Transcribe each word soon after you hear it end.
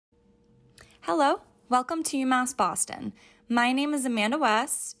Hello, welcome to UMass Boston. My name is Amanda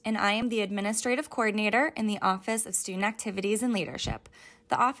West, and I am the Administrative Coordinator in the Office of Student Activities and Leadership.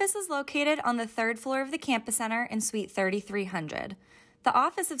 The office is located on the third floor of the Campus Center in Suite 3300. The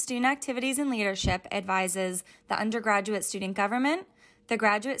Office of Student Activities and Leadership advises the undergraduate student government, the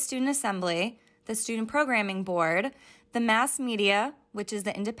Graduate Student Assembly, the Student Programming Board, the mass media, which is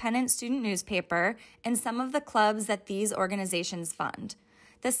the independent student newspaper, and some of the clubs that these organizations fund.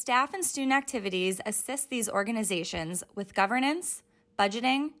 The staff and student activities assist these organizations with governance,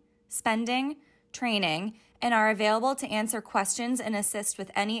 budgeting, spending, training, and are available to answer questions and assist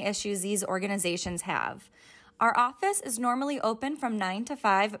with any issues these organizations have. Our office is normally open from 9 to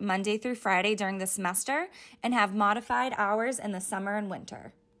 5 Monday through Friday during the semester and have modified hours in the summer and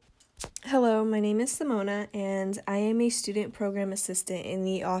winter. Hello, my name is Simona, and I am a student program assistant in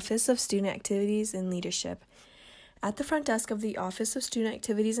the Office of Student Activities and Leadership. At the front desk of the Office of Student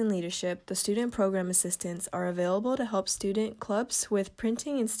Activities and Leadership, the student program assistants are available to help student clubs with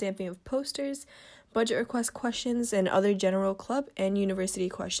printing and stamping of posters, budget request questions, and other general club and university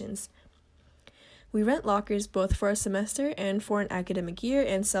questions. We rent lockers both for a semester and for an academic year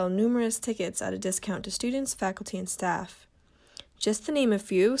and sell numerous tickets at a discount to students, faculty, and staff. Just to name a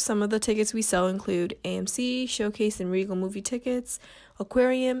few, some of the tickets we sell include AMC, Showcase and Regal movie tickets,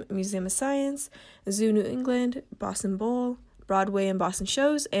 Aquarium, Museum of Science, Zoo New England, Boston Bowl, Broadway and Boston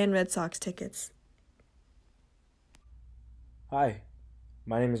shows, and Red Sox tickets. Hi,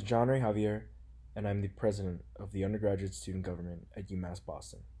 my name is John Ray Javier, and I'm the president of the undergraduate student government at UMass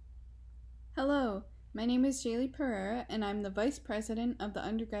Boston. Hello, my name is Jaylee Pereira, and I'm the vice president of the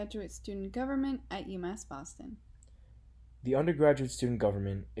undergraduate student government at UMass Boston. The undergraduate student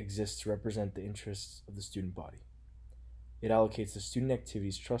government exists to represent the interests of the student body. It allocates the Student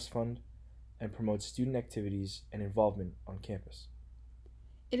Activities Trust Fund and promotes student activities and involvement on campus.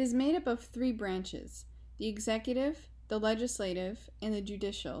 It is made up of 3 branches: the executive, the legislative, and the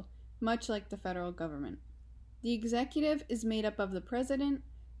judicial, much like the federal government. The executive is made up of the president,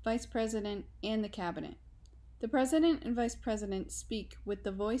 vice president, and the cabinet. The president and vice president speak with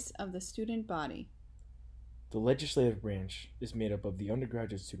the voice of the student body. The legislative branch is made up of the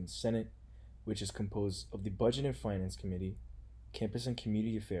Undergraduate Student Senate, which is composed of the Budget and Finance Committee, Campus and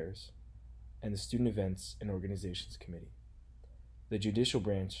Community Affairs, and the Student Events and Organizations Committee. The judicial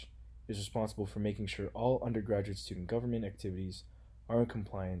branch is responsible for making sure all undergraduate student government activities are in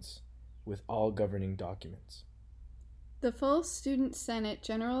compliance with all governing documents. The full Student Senate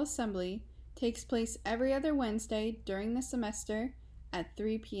General Assembly takes place every other Wednesday during the semester at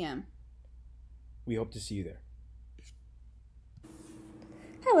 3 p.m. We hope to see you there.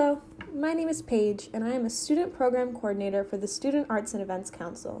 Hello, my name is Paige, and I am a student program coordinator for the Student Arts and Events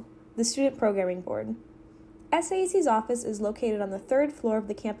Council, the Student Programming Board. SAEC's office is located on the third floor of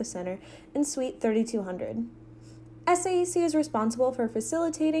the Campus Center in Suite 3200. SAEC is responsible for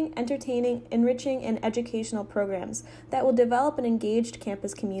facilitating, entertaining, enriching, and educational programs that will develop an engaged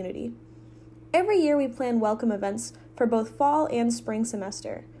campus community. Every year we plan welcome events for both fall and spring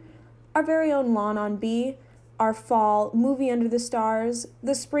semester. Our very own Lawn on B, our fall Movie Under the Stars,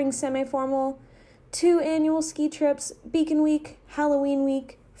 the spring semi-formal, 2 annual ski trips, Beacon Week, Halloween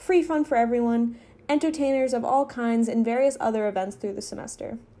Week, free fun for everyone, entertainers of all kinds, and various other events through the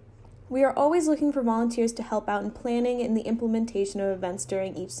semester. We are always looking for volunteers to help out in planning and the implementation of events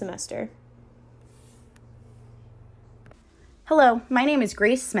during each semester. Hello, my name is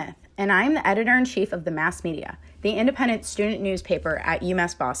Grace Smith, and I am the editor-in-chief of the Mass Media, the independent student newspaper at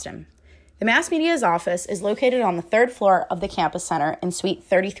UMass Boston. The Mass Media's office is located on the third floor of the Campus Center in Suite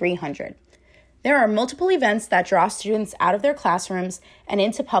 3300. There are multiple events that draw students out of their classrooms and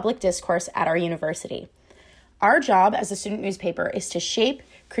into public discourse at our university. Our job as a student newspaper is to shape,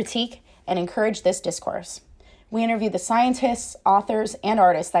 critique, and encourage this discourse. We interview the scientists, authors, and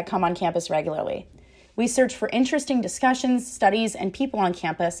artists that come on campus regularly. We search for interesting discussions, studies, and people on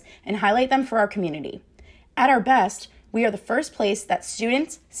campus and highlight them for our community. At our best, we are the first place that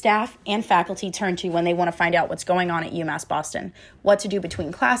students, staff, and faculty turn to when they want to find out what's going on at UMass Boston, what to do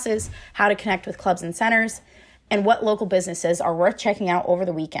between classes, how to connect with clubs and centers, and what local businesses are worth checking out over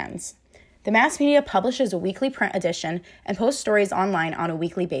the weekends. The Mass Media publishes a weekly print edition and posts stories online on a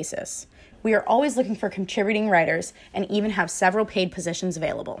weekly basis. We are always looking for contributing writers and even have several paid positions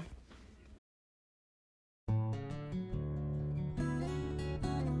available.